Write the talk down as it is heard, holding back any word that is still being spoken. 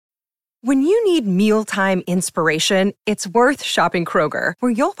When you need mealtime inspiration, it's worth shopping Kroger,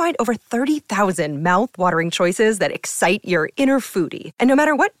 where you'll find over 30,000 mouth-watering choices that excite your inner foodie. And no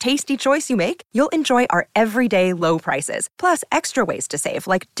matter what tasty choice you make, you'll enjoy our everyday low prices, plus extra ways to save,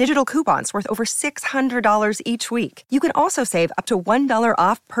 like digital coupons worth over $600 each week. You can also save up to $1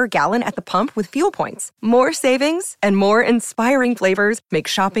 off per gallon at the pump with fuel points. More savings and more inspiring flavors make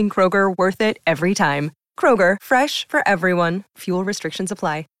shopping Kroger worth it every time. Kroger, fresh for everyone. Fuel restrictions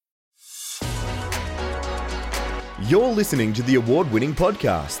apply. You're listening to the award-winning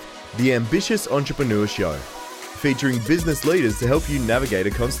podcast, The Ambitious Entrepreneur Show, featuring business leaders to help you navigate a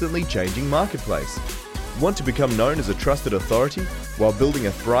constantly changing marketplace. Want to become known as a trusted authority while building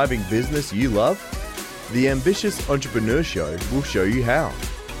a thriving business you love? The Ambitious Entrepreneur Show will show you how.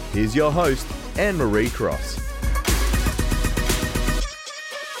 Here's your host, Anne-Marie Cross.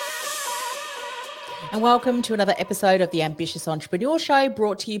 And welcome to another episode of the Ambitious Entrepreneur Show,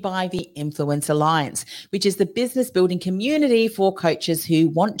 brought to you by the Influence Alliance, which is the business building community for coaches who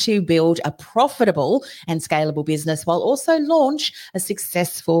want to build a profitable and scalable business while also launch a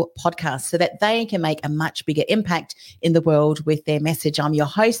successful podcast so that they can make a much bigger impact in the world with their message. I'm your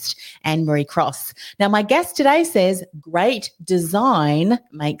host, Anne-Marie Cross. Now, my guest today says great design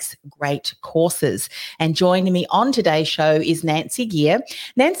makes great courses. And joining me on today's show is Nancy Gear.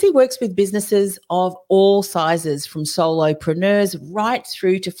 Nancy works with businesses of all sizes, from solopreneurs right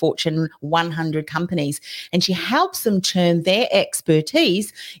through to Fortune 100 companies. And she helps them turn their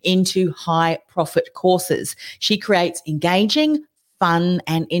expertise into high profit courses. She creates engaging, fun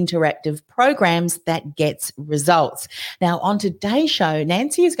and interactive programs that gets results. Now, on today's show,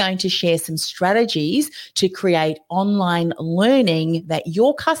 Nancy is going to share some strategies to create online learning that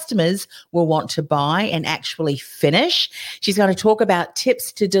your customers will want to buy and actually finish. She's going to talk about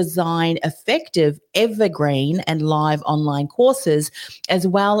tips to design effective, evergreen and live online courses, as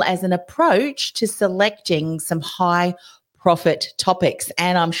well as an approach to selecting some high profit topics.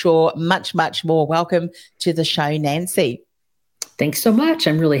 And I'm sure much, much more. Welcome to the show, Nancy. Thanks so much.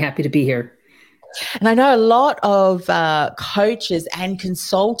 I'm really happy to be here. And I know a lot of coaches and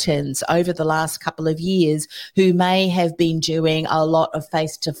consultants over the last couple of years who may have been doing a lot of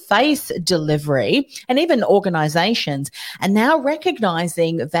face-to-face delivery, and even organizations are now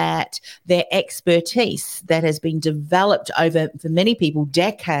recognizing that their expertise that has been developed over, for many people,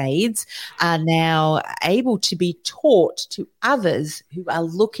 decades, are now able to be taught to others who are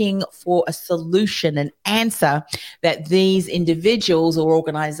looking for a solution, an answer that these individuals or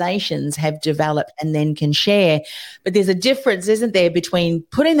organizations have developed and then can share. But there's a difference, isn't there, between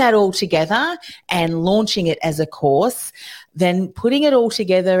putting that all together and launching it as a course, then putting it all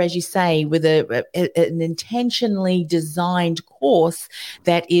together, as you say, with an intentionally designed course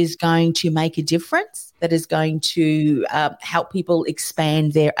that is going to make a difference, that is going to help people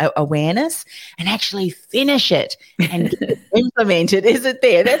expand their awareness and actually finish it and get it implemented, isn't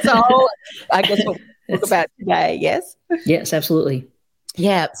there? That's all, I guess, what we'll talk about today, yes? Yes, absolutely.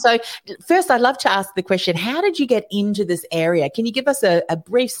 Yeah. So first, I'd love to ask the question, how did you get into this area? Can you give us a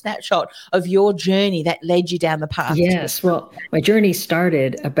brief snapshot of your journey that led you down the path? Yes. Well, my journey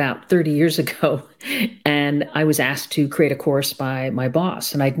started about 30 years ago, and I was asked to create a course by my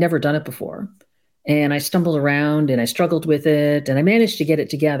boss, and I'd never done it before. And I stumbled around and I struggled with it, and I managed to get it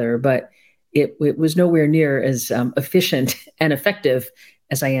together, but it was nowhere near as efficient and effective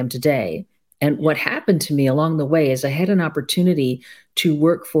as I am today. And what happened to me along the way is I had an opportunity to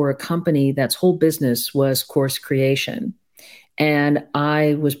work for a company that's whole business was course creation. And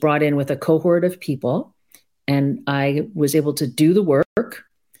I was brought in with a cohort of people, and I was able to do the work,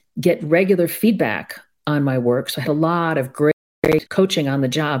 get regular feedback on my work. So I had a lot of great coaching on the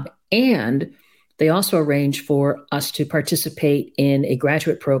job. And they also arranged for us to participate in a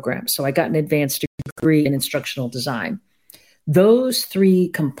graduate program. So I got an advanced degree in instructional design. Those three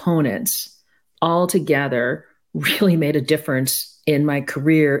components all together really made a difference in my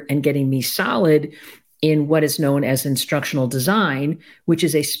career and getting me solid in what is known as instructional design, which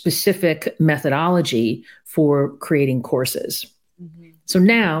is a specific methodology for creating courses. Mm-hmm. So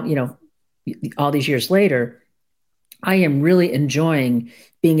now, all these years later, I am really enjoying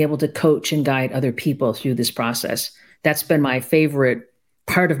being able to coach and guide other people through this process. That's been my favorite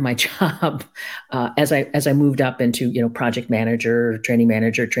part of my job as I moved up into project manager,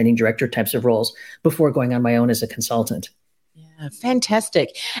 training director types of roles before going on my own as a consultant. Yeah,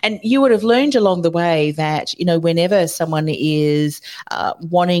 fantastic. And you would have learned along the way that whenever someone is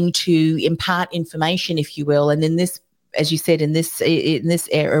wanting to impart information, if you will, and in this as you said, in this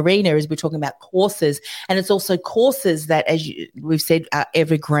arena, is we're talking about courses, and it's also courses that, as we've said, are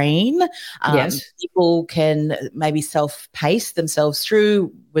evergreen. Yes. People can maybe self-pace themselves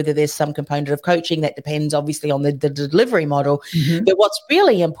through, whether there's some component of coaching that depends obviously on the delivery model. Mm-hmm. But what's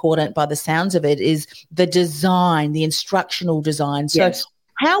really important by the sounds of it is the design, the instructional design. So Yes.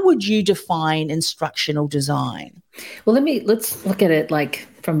 how would you define instructional design? Well, let's look at it like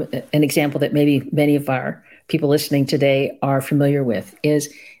from an example that maybe many of our people listening today are familiar with,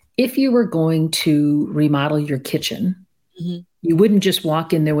 is if you were going to remodel your kitchen, Mm-hmm. you wouldn't just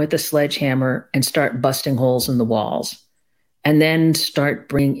walk in there with a sledgehammer and start busting holes in the walls and then start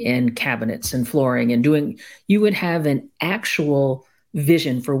bringing in cabinets and flooring and you would have an actual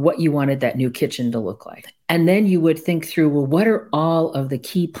vision for what you wanted that new kitchen to look like. And then you would think through, well, what are all of the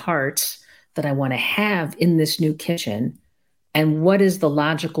key parts that I want to have in this new kitchen? And what is the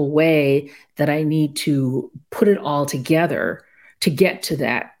logical way that I need to put it all together to get to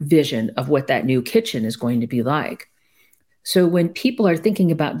that vision of what that new kitchen is going to be like? So when people are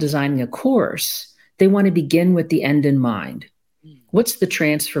thinking about designing a course, they want to begin with the end in mind. What's the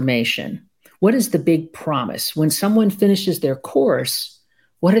transformation? What is the big promise? When someone finishes their course,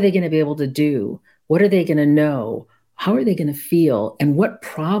 what are they going to be able to do? What are they going to know? How are they going to feel? And what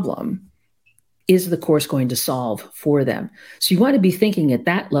problem is the course going to solve for them? So you want to be thinking at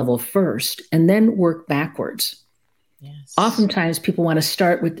that level first and then work backwards. Yes. Oftentimes people want to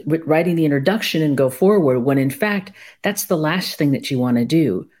start with writing the introduction and go forward, when in fact, that's the last thing that you want to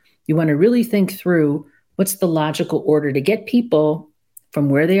do. You want to really think through what's the logical order to get people from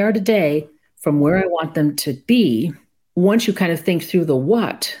where they are today, from where I want them to be. Once you kind of think through the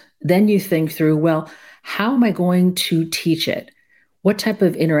what, then you think through, well, how am I going to teach it? What type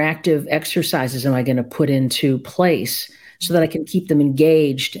of interactive exercises am I going to put into place so that I can keep them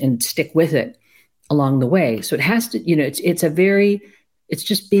engaged and stick with it along the way? So it has to, it's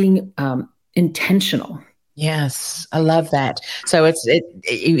just being intentional. Yes, I love that. So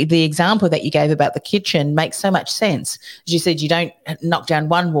the example that you gave about the kitchen makes so much sense. As you said, you don't knock down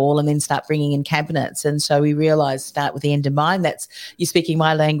one wall and then start bringing in cabinets. And so we realize, start with the end in mind. You're speaking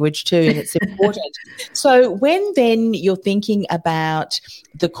my language too, and it's important. So when then you're thinking about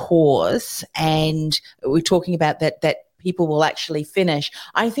the course, and we're talking about that people will actually finish,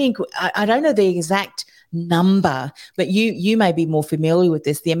 I think, I don't know the exact number, but you may be more familiar with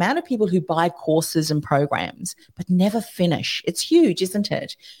this, the amount of people who buy courses and programs but never finish. It's huge, isn't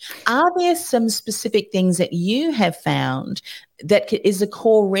it? Are there some specific things that you have found that is a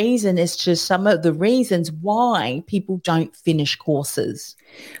core reason as to some of the reasons why people don't finish courses?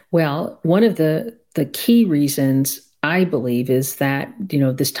 Well, one of the key reasons, I believe, is that,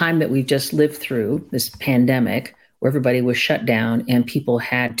 this time that we've just lived through, this pandemic, where everybody was shut down and people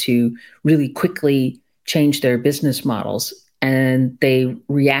had to really quickly change their business models, and they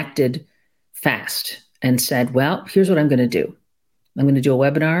reacted fast and said, well, here's what I'm going to do. I'm going to do a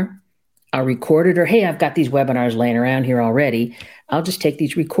webinar. I'll record it, or, hey, I've got these webinars laying around here already. I'll just take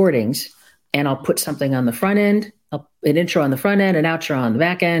these recordings and I'll put something on the front end, an intro on the front end, an outro on the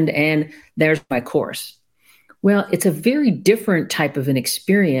back end, and there's my course. Well, it's a very different type of an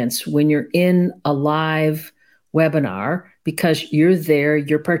experience when you're in a live webinar, because you're there,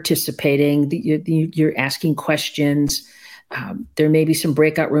 you're participating, you're asking questions. There may be some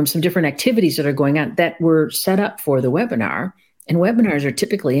breakout rooms, some different activities that are going on that were set up for the webinar. And webinars are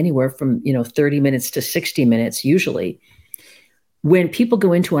typically anywhere from 30 minutes to 60 minutes usually. When people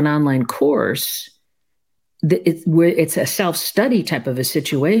go into an online course, where it's a self-study type of a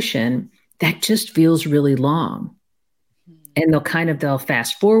situation, that just feels really long. And they'll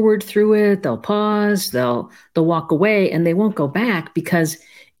fast forward through it, they'll pause, they'll walk away, and they won't go back because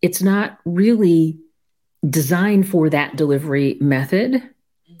it's not really designed for that delivery method.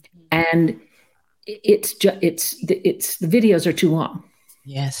 Mm-hmm. And the videos are too long.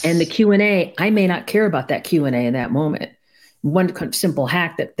 Yes. And the Q&A, I may not care about that Q&A in that moment. One simple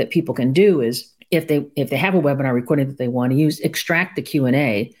hack that people can do is, if they have a webinar recording that they want to use, extract the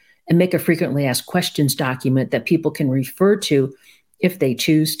Q&A and make a frequently asked questions document that people can refer to if they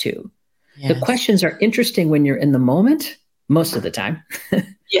choose to. Yes. The questions are interesting when you're in the moment, most of the time.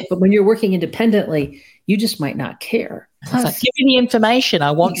 Yes. But when you're working independently, you just might not care. Plus, like, give me the information.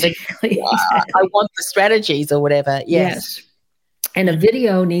 I want exactly. I want the strategies or whatever. Yes. And a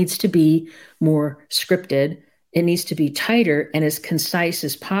video needs to be more scripted. It needs to be tighter and as concise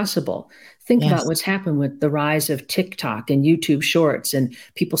as possible. Think about what's happened with the rise of TikTok and YouTube Shorts, and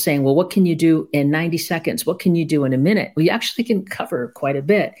people saying, well, what can you do in 90 seconds? What can you do in a minute? Well, you actually can cover quite a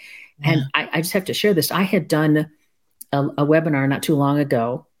bit. Yeah. And I just have to share this. I had done a webinar not too long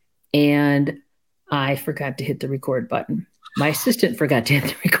ago, and I forgot to hit the record button. My assistant forgot to hit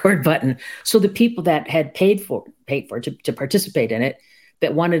the record button. So the people that had paid for to participate in it,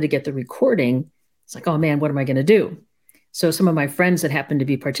 that wanted to get the recording, it's like, oh man, what am I going to do? So some of my friends that happened to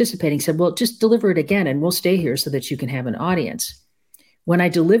be participating said, well, just deliver it again and we'll stay here so that you can have an audience. When I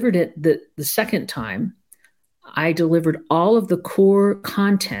delivered it the second time, I delivered all of the core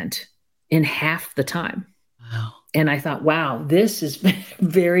content in half the time. Wow. And I thought, wow, this is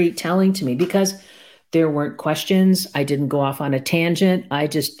very telling to me, because there weren't questions. I didn't go off on a tangent. I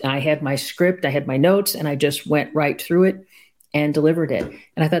had my script, I had my notes, and I just went right through it and delivered it.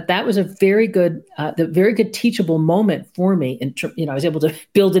 And I thought that was a very good teachable moment for me. I was able to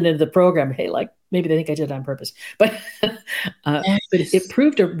build it into the program. Hey, like maybe they think I did it on purpose, but it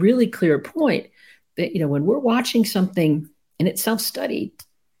proved a really clear point that, when we're watching something and it's self-studied,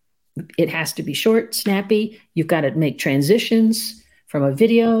 it has to be short, snappy. You've got to make transitions from a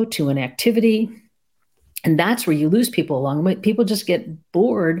video to an activity. And that's where you lose people along the way. People just get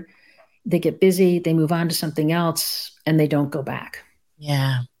bored. They get busy, they move on to something else, and they don't go back.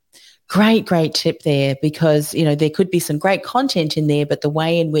 Yeah. Great tip there, because, there could be some great content in there, but the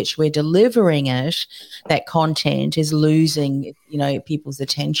way in which we're delivering it, that content is losing, people's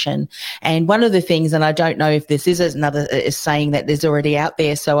attention. And one of the things, and I don't know if this is another saying that there's already out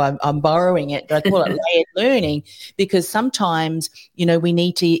there, so I'm borrowing it, but I call it layered learning, because sometimes, we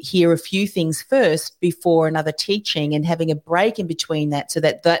need to hear a few things first before another teaching, and having a break in between that, so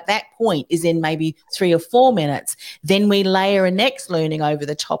that point is in maybe 3 or 4 minutes. Then we layer a next learning over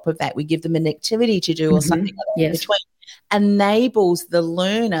the top of that. We give them an activity to do or something in between. Enables the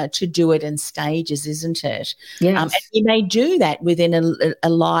learner to do it in stages, isn't it? Yes. And you may do that within a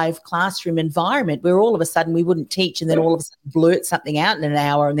live classroom environment, where all of a sudden we wouldn't teach, and then all of a sudden blurt something out in an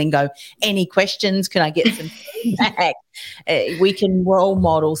hour and then go, any questions? Can I get some feedback? We can role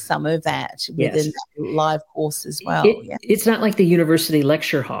model some of that within the live course as well. It's not like the university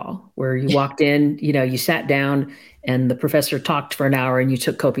lecture hall where you walked in, you sat down and the professor talked for an hour and you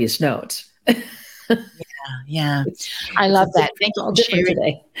took copious notes. Yeah. I love that. Thank you for sharing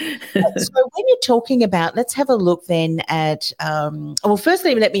today. So when you're talking about, let's have a look then at,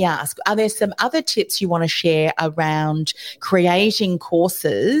 firstly, let me ask, are there some other tips you want to share around creating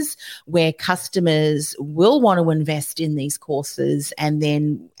courses where customers will want to invest in these courses and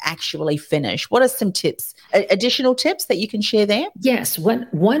then actually finish? What are some tips, additional tips that you can share there? Yes.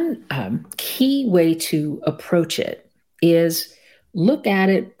 One key way to approach it is look at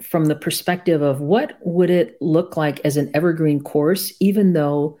it from the perspective of what would it look like as an evergreen course, even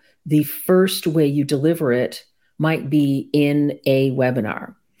though the first way you deliver it might be in a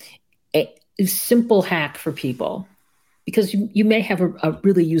webinar. A simple hack for people, because you may have a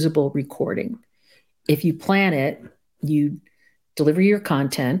really usable recording. If you plan it, you deliver your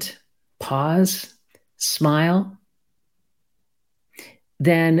content, pause, smile,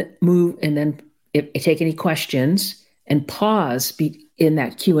 then move, and then if take any questions, and pause in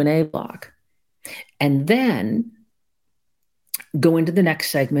that Q&A block, and then go into the next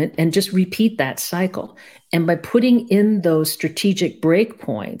segment and just repeat that cycle. And by putting in those strategic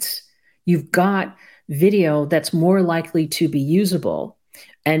breakpoints, you've got video that's more likely to be usable.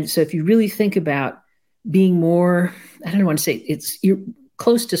 And so if you really think about being more, I don't want to say you're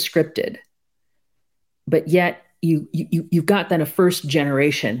close to scripted, but yet you've got then a first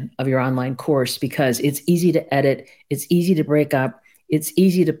generation of your online course, because it's easy to edit, it's easy to break up, it's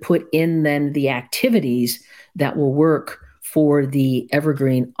easy to put in then the activities that will work for the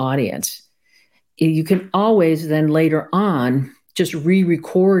evergreen audience. You can always then later on just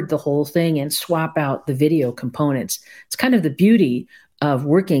re-record the whole thing and swap out the video components. It's kind of the beauty of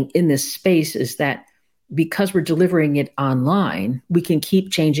working in this space, is that because we're delivering it online, we can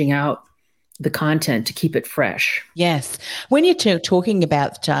keep changing out the content to keep it fresh. Yes. When you're talking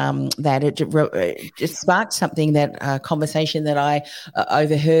about that, it just sparked something, that conversation that I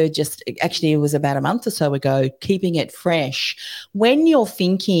overheard it was about a month or so ago, keeping it fresh. When you're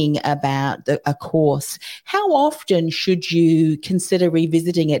thinking about a course, how often should you consider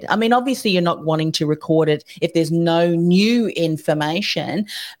revisiting it? I mean, obviously you're not wanting to record it if there's no new information,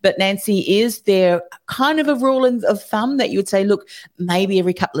 but Nancy, is there kind of a rule of thumb that you would say, look, maybe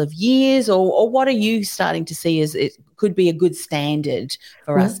every couple of years, or what are you starting to see as it could be a good standard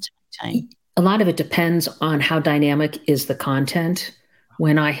for us to maintain? A lot of it depends on how dynamic is the content.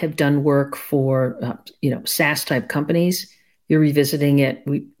 When I have done work for, SaaS type companies, you're revisiting it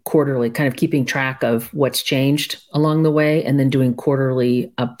quarterly, kind of keeping track of what's changed along the way and then doing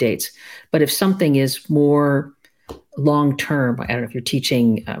quarterly updates. But if something is more long term, I don't know if you're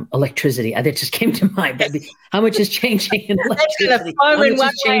teaching electricity. That just came to mind. But how much is changing in electricity? How much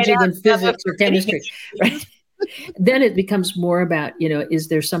is changing in physics or chemistry? Right? Then it becomes more about, is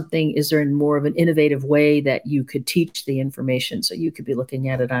there more of an innovative way that you could teach the information? So you could be looking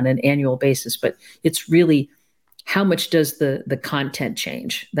at it on an annual basis, but it's really how much does the content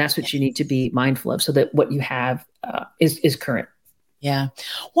change? That's what you need to be mindful of so that what you have is current. Yeah.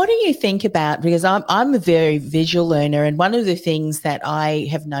 What do you think about, because I'm a very visual learner, and one of the things that I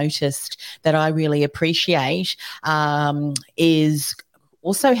have noticed that I really appreciate is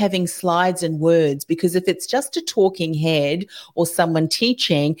also having slides and words, because if it's just a talking head or someone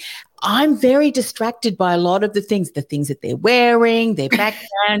teaching, I'm very distracted by a lot of the things that they're wearing, their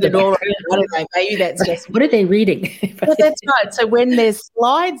background and all. I don't know, maybe that's just... What are they reading? Well, that's right. So when there's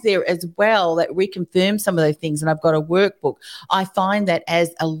slides there as well that reconfirm some of those things, and I've got a workbook, I find that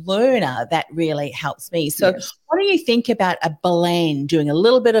as a learner, that really helps me. So What do you think about a blend, doing a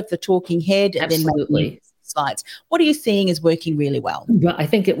little bit of the talking head and then slides? What are you seeing is working really well? Well, I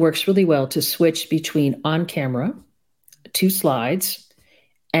think it works really well to switch between on camera to slides,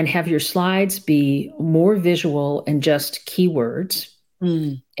 and have your slides be more visual and just keywords.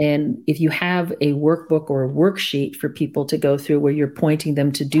 And if you have a workbook or a worksheet for people to go through where you're pointing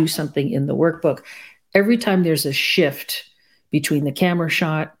them to do something in the workbook, every time there's a shift between the camera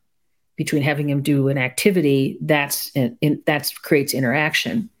shot, between having them do an activity, that creates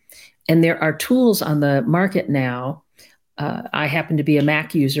interaction. And there are tools on the market now. I happen to be a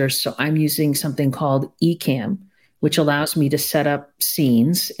Mac user, so I'm using something called Ecamm, which allows me to set up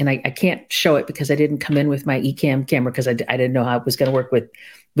scenes. And I can't show it because I didn't come in with my Ecamm camera because I didn't know how it was going to work with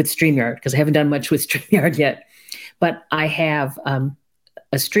StreamYard, because I haven't done much with StreamYard yet. But I have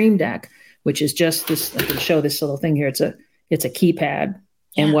a Stream Deck, which is just this. I can show this little thing here. It's a keypad.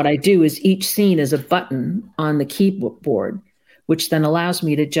 Yeah. And what I do is each scene is a button on the keyboard, which then allows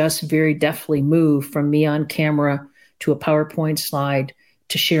me to just very deftly move from me on camera to a PowerPoint slide,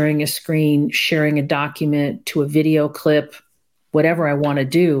 to sharing a screen, sharing a document, to a video clip, whatever I want to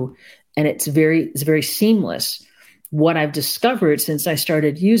do. And it's very seamless. What I've discovered since I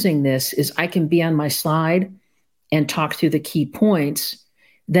started using this is I can be on my slide and talk through the key points.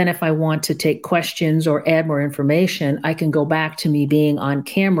 Then if I want to take questions or add more information, I can go back to me being on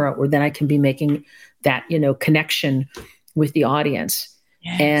camera, or then I can be making that, connection with the audience.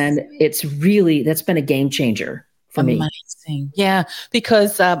 Yes. And that's been a game changer for me. Amazing. Yeah,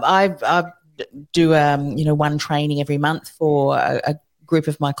 because I do one training every month for a group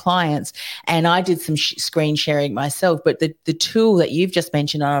of my clients, and I did some screen sharing myself. But the tool that you've just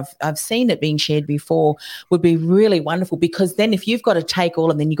mentioned, I've seen it being shared before, would be really wonderful, because then if you've got to take all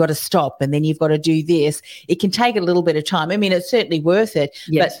and then you've got to stop and then you've got to do this, it can take a little bit of time. I mean, it's certainly worth it.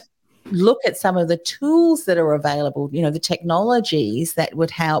 Yes. But look at some of the tools that are available, the technologies that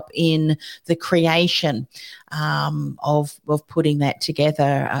would help in the creation of putting that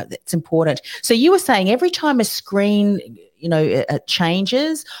together. That's important. So you were saying every time a screen, it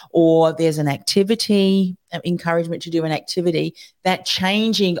changes, or there's an activity, encouragement to do an activity, that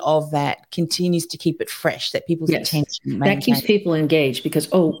changing of that continues to keep it fresh, that people's attention maintained. That keeps people engaged because,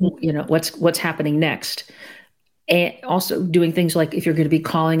 what's happening next? And also doing things like if you're going to be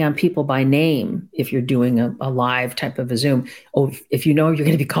calling on people by name, if you're doing a live type of a Zoom, or if you're going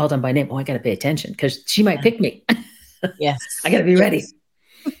to be called on by name, I got to pay attention because she might pick me. Yes. I got to be ready.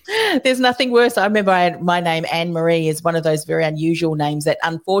 There's nothing worse. I remember my name, Anne-Marie, is one of those very unusual names that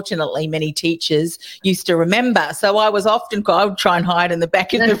unfortunately many teachers used to remember. So I would try and hide in the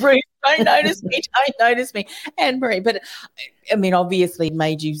back of the room. Don't notice me, Anne-Marie. But I mean, obviously it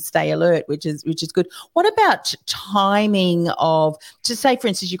made you stay alert, which is good. What about timing of, to say, for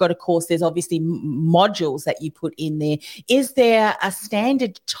instance, you've got a course, there's obviously modules that you put in there. Is there a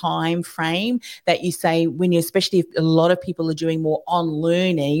standard time frame that you say especially if a lot of people are doing more on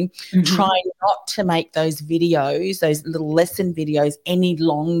learning, try not to make those videos, those little lesson videos, any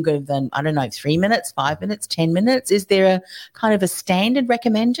longer than, 3 minutes, 5 minutes, 10 minutes? Is there a kind of a standard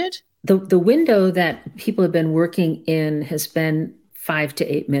recommended? The window that people have been working in has been 5 to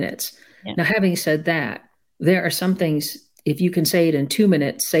 8 minutes. Yeah. Now, having said that, there are some things, if you can say it in 2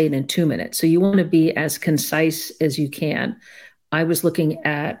 minutes, say it in 2 minutes. So you want to be as concise as you can. I was looking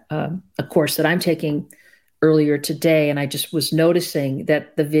at a course that I'm taking earlier today, and I just was noticing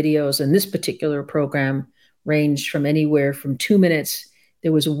that the videos in this particular program range from anywhere from 2 minutes.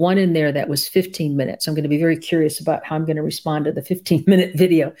 There was one in there that was 15 minutes. I'm going to be very curious about how I'm going to respond to the 15-minute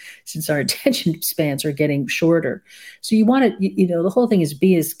video since our attention spans are getting shorter. So you want to, the whole thing is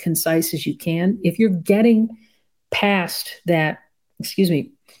be as concise as you can. If you're getting past that,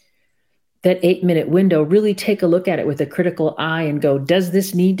 that 8-minute window, really take a look at it with a critical eye and go, does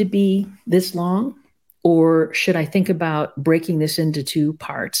this need to be this long? Or should I think about breaking this into 2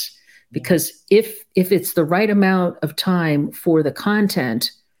 parts? Because if it's the right amount of time for the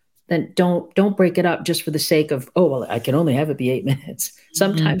content, then don't break it up just for the sake of, oh, well, I can only have it be 8 minutes.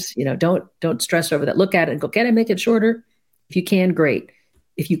 Sometimes, don't stress over that. Look at it and go, can I make it shorter? If you can, great.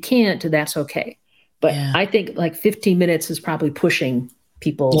 If you can't, that's okay. But I think like 15 minutes is probably pushing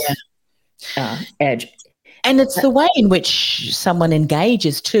people's edge. And it's the way in which someone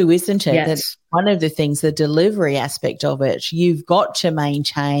engages too, isn't it? Yes. That's one of the things, the delivery aspect of it. You've got to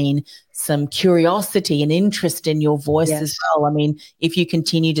maintain some curiosity and interest in your voice as well. I mean, if you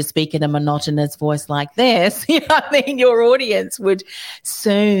continue to speak in a monotonous voice like this, your audience would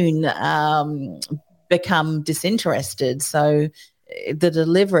soon become disinterested. So the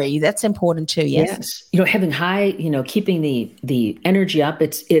delivery, that's important too. Yes. Having high, keeping the energy up,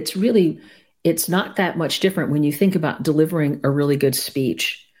 it's not that much different when you think about delivering a really good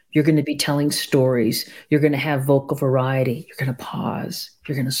speech. You're going to be telling stories. You're going to have vocal variety. You're going to pause.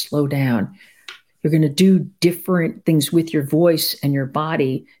 You're going to slow down. You're going to do different things with your voice and your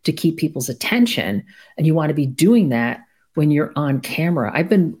body to keep people's attention. And you want to be doing that when you're on camera. I've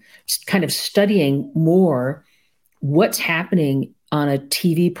been kind of studying more what's happening on a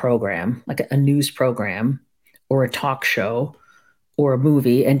TV program, like a news program or a talk show or a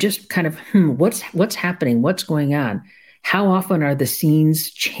movie, and just kind of, what's happening? What's going on? How often are the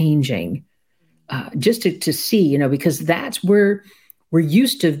scenes changing? Just to see, because that's where we're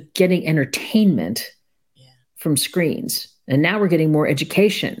used to getting entertainment from screens. And now we're getting more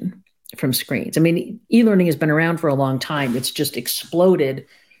education from screens. I mean, e-learning has been around for a long time. It's just exploded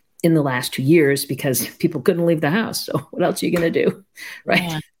in the last 2 years because people couldn't leave the house. So what else are you going to do? Right.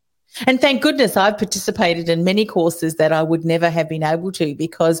 Yeah. And thank goodness I've participated in many courses that I would never have been able to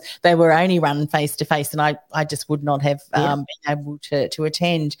because they were only run face-to-face, and I just would not have been able to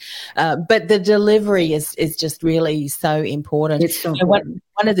attend. But the delivery is just really so important. It's so important.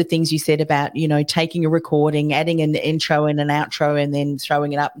 One of the things you said about, taking a recording, adding an intro and an outro and then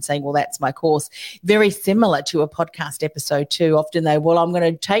throwing it up and saying, well, that's my course, very similar to a podcast episode too. Often I'm going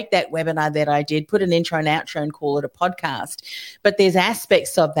to take that webinar that I did, put an intro and outro and call it a podcast. But there's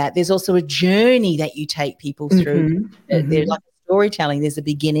aspects of that. There's also a journey that you take people through. There's like storytelling. There's a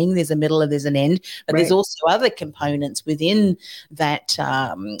beginning, there's a middle, and there's an end. But there's also other components within that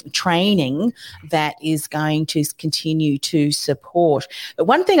training that is going to continue to support. But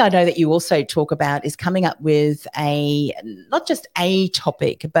one thing I know that you also talk about is coming up with not just a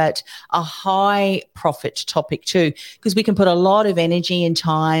topic, but a high profit topic too, because we can put a lot of energy and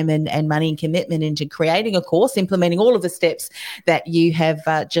time and money and commitment into creating a course, implementing all of the steps that you have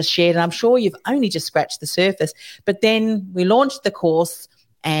just shared. And I'm sure you've only just scratched the surface, but then we launched the course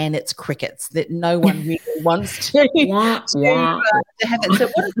and it's crickets, that no one really wants to have it. So what are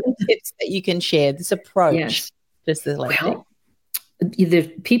the tips that you can share, this approach?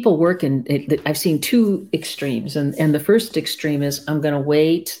 The people work I've seen 2 extremes, and the first extreme is I'm going to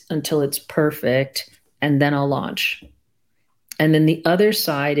wait until it's perfect and then I'll launch. And then the other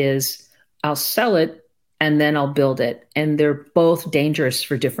side is I'll sell it and then I'll build it. And they're both dangerous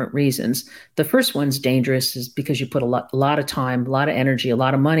for different reasons. The first one's dangerous is because you put a lot of time, a lot of energy, a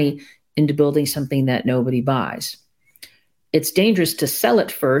lot of money into building something that nobody buys. It's dangerous to sell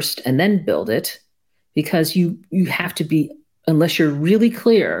it first and then build it, because you have to be, unless you're really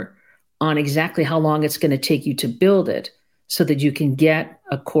clear on exactly how long it's going to take you to build it, so that you can get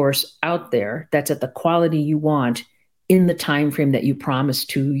a course out there that's at the quality you want in the time frame that you promise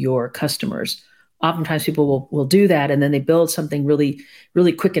to your customers. Oftentimes people will do that, and then they build something really,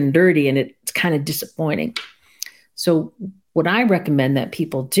 really quick and dirty, and it's kind of disappointing. So what I recommend that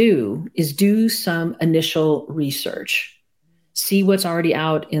people do is do some initial research. See what's already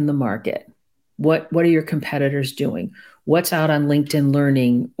out in the market. What are your competitors doing? What's out on LinkedIn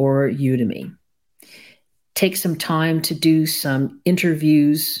Learning or Udemy? Take some time to do some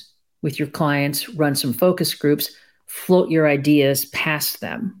interviews with your clients, run some focus groups, float your ideas past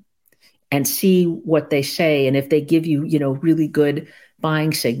them, and see what they say. And if they give you, really good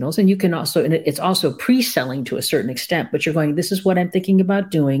buying signals, and you can also, and it's also pre-selling to a certain extent, but you're going, this is what I'm thinking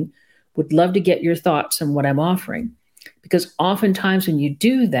about doing. Would love to get your thoughts on what I'm offering. Because oftentimes when you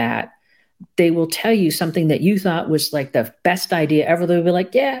do that, they will tell you something that you thought was like the best idea ever. They'll be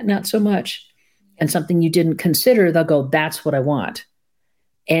like, yeah, not so much. And something you didn't consider, they'll go, that's what I want.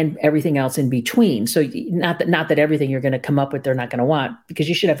 And everything else in between. So not that everything you're going to come up with they're not going to want, because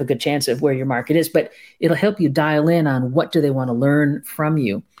you should have a good chance of where your market is, but it'll help you dial in on what do they want to learn from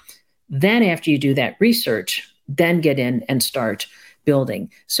you. Then after you do that research, then get in and start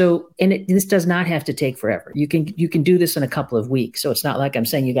building. So, and this does not have to take forever. You can do this in a couple of weeks. So it's not like I'm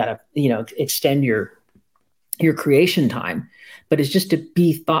saying you got to, extend your creation time, but it's just to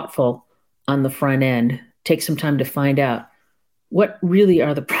be thoughtful on the front end, take some time to find out what really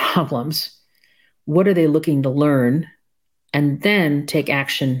are the problems, what are they looking to learn, and then take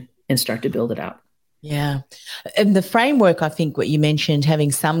action and start to build it out. Yeah. And the framework, I think what you mentioned,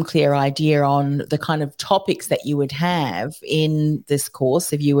 having some clear idea on the kind of topics that you would have in this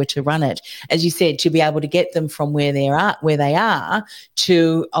course if you were to run it, as you said, to be able to get them from where they are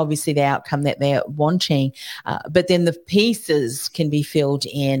to obviously the outcome that they're wanting. But then the pieces can be filled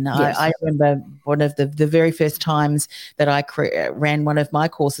in. Yes. I remember one of the very first times that I ran one of my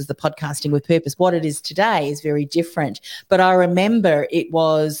courses, the Podcasting with Purpose. What it is today is very different. But I remember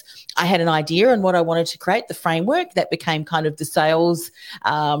I had an idea on what I wanted to create, the framework that became kind of the sales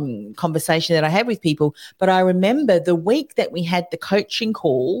conversation that I had with people. But I remember the week that we had the coaching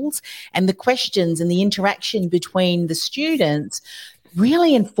calls and the questions and the interaction between the students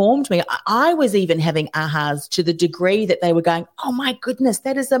really informed me. I was even having ahas to the degree that they were going, oh my goodness,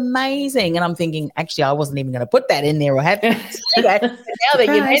 that is amazing. And I'm thinking, actually, I wasn't even going to put that in there or have to say that. But now that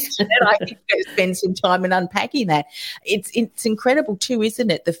you mentioned it, I think we're going to spend some time in unpacking that. It's incredible too, isn't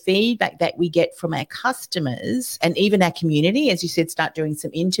it? The feedback that we get from our customers and even our community, as you said, start doing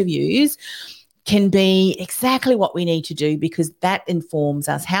some interviews, can be exactly what we need to do, because that informs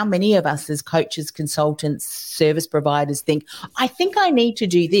us. How many of us as coaches, consultants, service providers think, I think I need to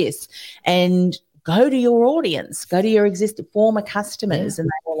do this, and go to your audience, go to your existing former customers, and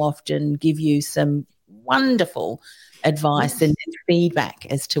they will often give you some wonderful advice and feedback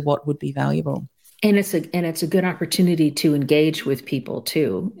as to what would be valuable. And it's a good opportunity to engage with people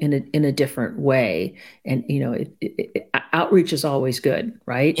too in a different way. And outreach is always good,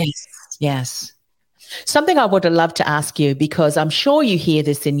 right? Yes. Something I would love to ask you, because I'm sure you hear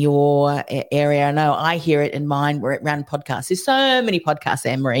this in your area. I know I hear it in mine. We're at Run Podcasts. There's so many podcasts,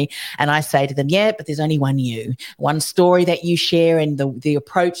 Anne-Marie, and I say to them, yeah, but there's only one story that you share, and the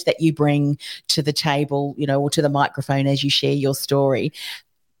approach that you bring to the table, or to the microphone as you share your story.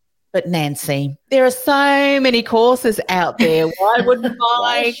 But Nancy, there are so many courses out there. Why wouldn't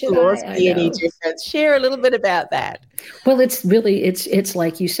my course be any different? Share a little bit about that. Well, it's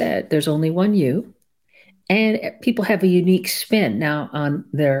like you said, there's only one you, and people have a unique spin now on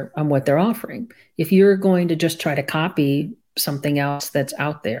what they're offering. If you're going to just try to copy something else that's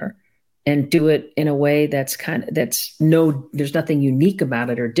out there and do it in a way there's nothing unique about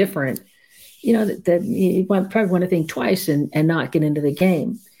it or different, that you probably want to think twice and not get into the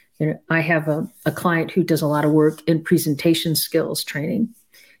game. I have a client who does a lot of work in presentation skills training.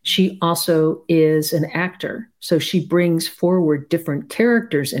 She also is an actor, so she brings forward different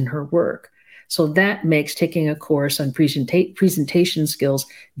characters in her work. So that makes taking a course on presentation skills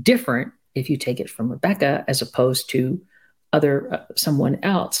different if you take it from Rebecca as opposed to someone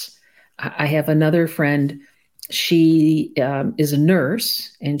else. I have another friend. She is a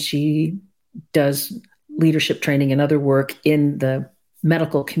nurse, and she does leadership training and other work in the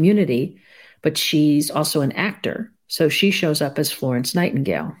medical community, but she's also an actor. So she shows up as Florence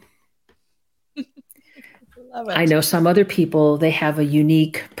Nightingale. Love it. I know some other people, they have a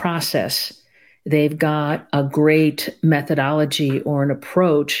unique process. They've got a great methodology or an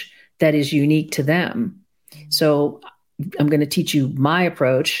approach that is unique to them. So I'm going to teach you my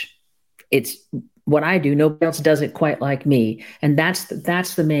approach. It's what I do. Nobody else does it quite like me. And that's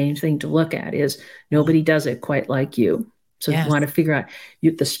the main thing to look at, is nobody does it quite like you. So you want to figure out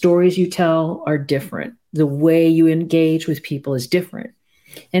the stories you tell are different. The way you engage with people is different.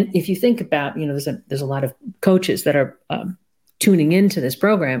 And if you think about, there's a lot of coaches that are tuning into this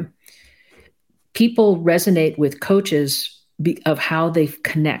program. People resonate with coaches of how they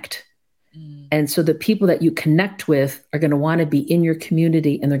connect. And so the people that you connect with are going to want to be in your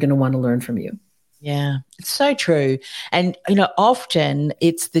community, and they're going to want to learn from you. Yeah, it's so true. And, often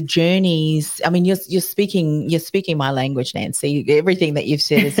it's the journeys. I mean, you're speaking my language, Nancy. Everything that you've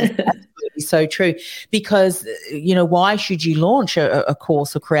said is absolutely so true, because, why should you launch a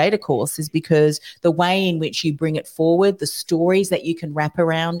course or create a course is because the way in which you bring it forward, the stories that you can wrap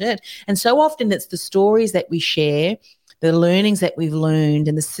around it. And so often it's the stories that we share, the learnings that we've learned,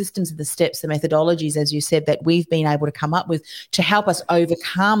 and the systems and the steps, the methodologies, as you said, that we've been able to come up with to help us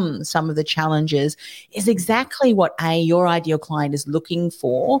overcome some of the challenges is exactly what your ideal client is looking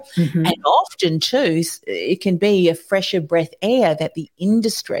for. Mm-hmm. And often too, it can be a fresher breath air that the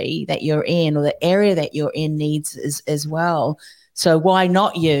industry that you're in or the area that you're in needs as well. So why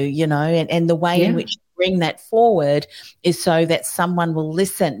not you, and the way in which you bring that forward is so that someone will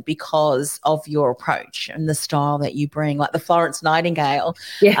listen because of your approach and the style that you bring. Like the Florence Nightingale,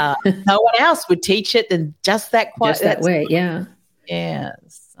 no one else would teach it than just that way. Yeah. Yeah.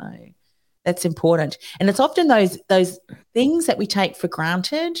 So that's important. And it's often those things that we take for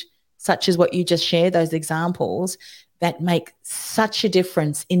granted, such as what you just shared, those examples, that make such a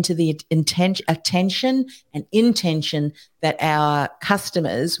difference into the attention and intention that our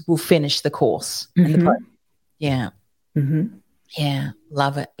customers will finish the course. Yeah. Yeah,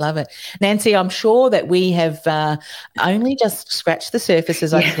 love it. Nancy, I'm sure that we have only just scratched the surface,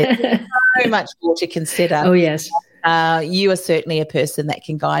 as I said. So much more to consider. Oh, yes. You are certainly a person that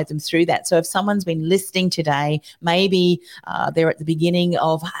can guide them through that. So if someone's been listening today, maybe they're at the beginning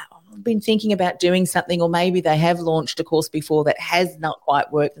of, I've been thinking about doing something, or maybe they have launched a course before that has not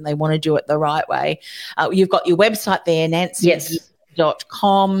quite worked and they want to do it the right way. You've got your website there,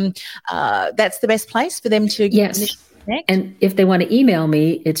 nancy.com. That's the best place for them to connect. And if they want to email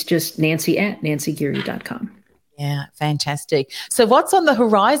me, it's just nancy@nancygeary.com. Yeah, fantastic. So what's on the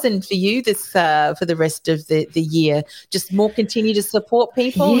horizon for you for the rest of the year? Just more continue to support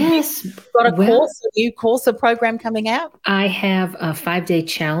people? Yes. You've got a new course, a program coming out? I have a 5-day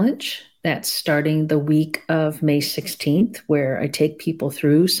challenge that's starting the week of May 16th, where I take people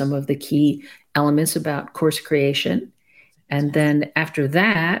through some of the key elements about course creation. And then after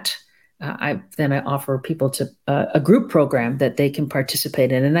that, I offer people to a group program that they can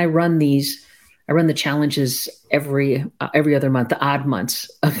participate in. And I run the challenges every other month. The odd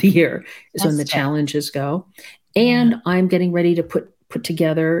months of the year is when the challenges go. And I'm getting ready to put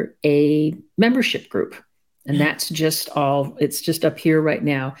together a membership group. And that's just it's just up here right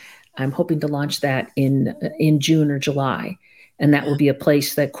now. I'm hoping to launch that in June or July. And that will be a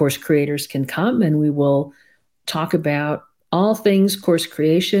place that course creators can come, and we will talk about all things course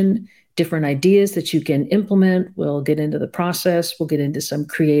creation, different ideas that you can implement. We'll get into the process. We'll get into some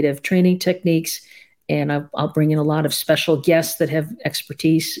creative training techniques, and I'll bring in a lot of special guests that have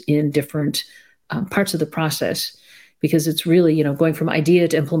expertise in different parts of the process, because it's really, going from idea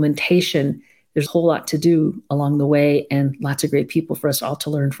to implementation. There's a whole lot to do along the way, and lots of great people for us all to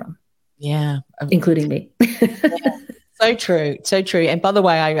learn from. Yeah. Including me. Yeah. So true. And by the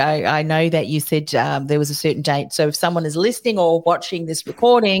way, I know that you said there was a certain date. So if someone is listening or watching this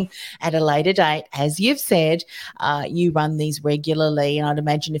recording at a later date, as you've said, you run these regularly. And I'd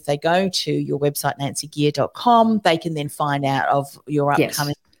imagine if they go to your website, nancygear.com, they can then find out of your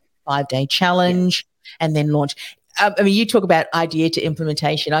upcoming 5-day challenge and then launch. You talk about idea to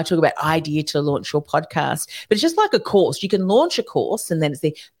implementation. I talk about idea to launch your podcast. But it's just like a course. You can launch a course, and then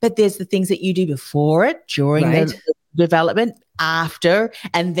but there's the things that you do before it, during the development, after,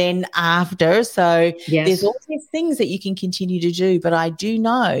 and then after. So there's all these things that you can continue to do. But I do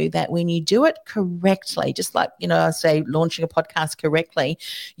know that when you do it correctly, just like, I say launching a podcast correctly,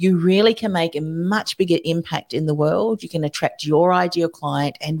 you really can make a much bigger impact in the world. You can attract your ideal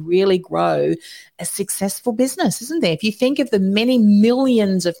client and really grow a successful business, isn't there? If you think of the many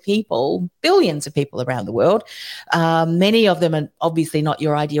millions of people, billions of people around the world, many of them are obviously not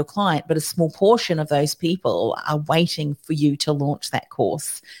your ideal client, but a small portion of those people are waiting for you to launch that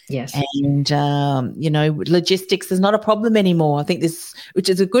course. Yes. And, logistics is not a problem anymore. I think which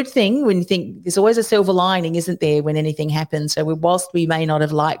is a good thing when you think there's always a silver lining, isn't there, when anything happens. So whilst we may not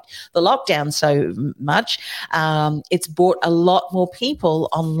have liked the lockdown so much, it's brought a lot more people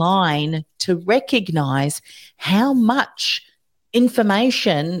online to recognize how much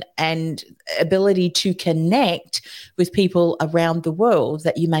information and ability to connect with people around the world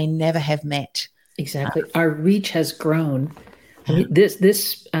that you may never have met. Exactly. Our reach has grown. I mean,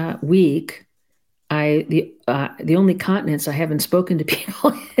 this week, the only continents I haven't spoken to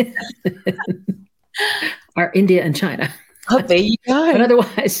people in are India and China. Oh, there you go. But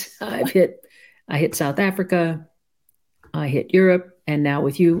otherwise, I hit South Africa, I hit Europe, and now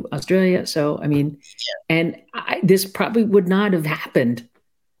with you, Australia. So, this probably would not have happened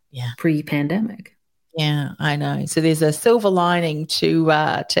pre-pandemic. Yeah, I know. So there's a silver lining to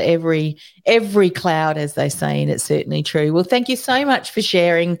every cloud, as they say, and it's certainly true. Well, thank you so much for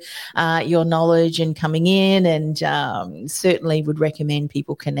sharing your knowledge and coming in, and certainly would recommend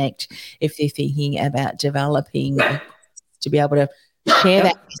people connect if they're thinking about developing to be able to share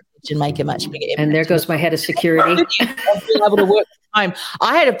that message and make a much bigger impact. And there goes my head of security. Being able to work from home.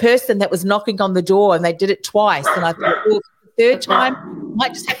 I had a person that was knocking on the door, and they did it twice, and I thought, well, the third time, I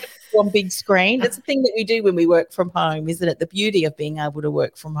might just have to on big screen. That's the thing that we do when we work from home, isn't it? The beauty of being able to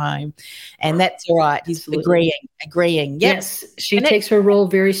work from home. And that's all right. He's agreeing. Yep. Yes, she takes her role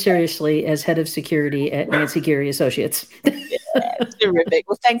very seriously as head of security at Nancy Geary Associates. Yeah, terrific.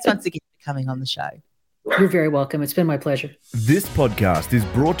 Well, thanks once again for coming on the show. You're very welcome. It's been my pleasure. This podcast is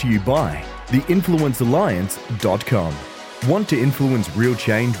brought to you by theinfluencealliance.com. Want to influence real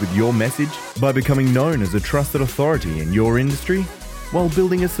change with your message by becoming known as a trusted authority in your industry while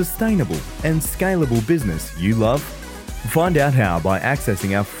building a sustainable and scalable business you love? Find out how by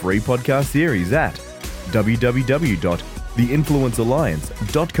accessing our free podcast series at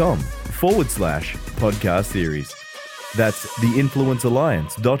www.theinfluencealliance.com/podcast series. That's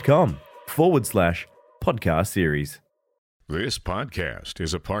theinfluencealliance.com/podcast series. This podcast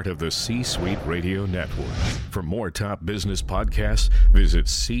is a part of the C-Suite Radio Network. For more top business podcasts, visit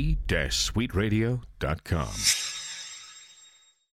c-suiteradio.com.